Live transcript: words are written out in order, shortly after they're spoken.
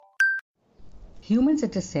Humans,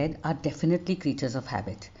 it is said, are definitely creatures of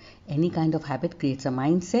habit. Any kind of habit creates a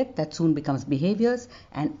mindset that soon becomes behaviors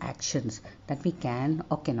and actions that we can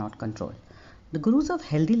or cannot control. The gurus of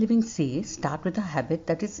healthy living say start with a habit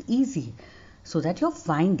that is easy so that you're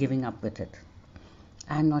fine giving up with it.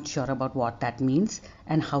 I'm not sure about what that means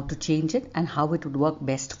and how to change it and how it would work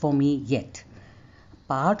best for me yet.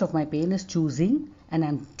 Part of my pain is choosing, and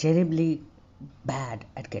I'm terribly bad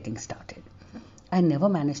at getting started. I never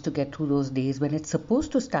manage to get through those days when it's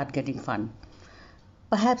supposed to start getting fun.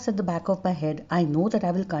 Perhaps at the back of my head, I know that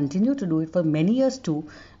I will continue to do it for many years too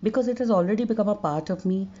because it has already become a part of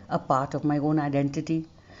me, a part of my own identity.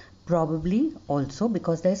 Probably also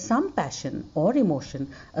because there's some passion or emotion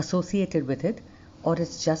associated with it, or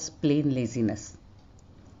it's just plain laziness.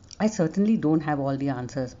 I certainly don't have all the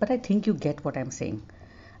answers, but I think you get what I'm saying.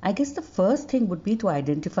 I guess the first thing would be to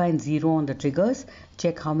identify and zero on the triggers,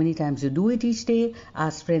 check how many times you do it each day,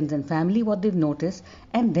 ask friends and family what they've noticed,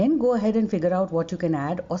 and then go ahead and figure out what you can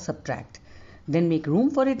add or subtract. Then make room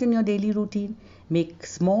for it in your daily routine, make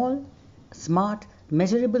small, smart,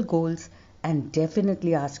 measurable goals, and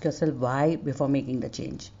definitely ask yourself why before making the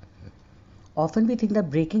change. Often we think that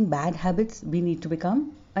breaking bad habits, we need to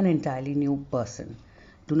become an entirely new person.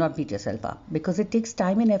 Do not beat yourself up because it takes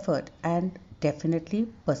time and effort and definitely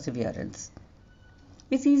perseverance.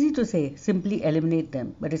 It's easy to say, simply eliminate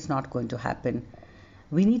them, but it's not going to happen.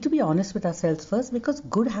 We need to be honest with ourselves first because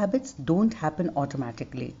good habits don't happen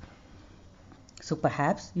automatically. So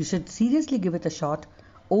perhaps you should seriously give it a shot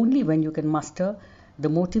only when you can muster the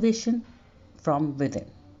motivation from within.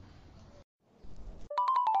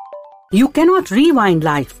 You cannot rewind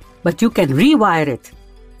life, but you can rewire it.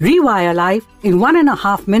 Rewire life in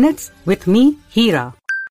 1.5 minutes with me, Hira.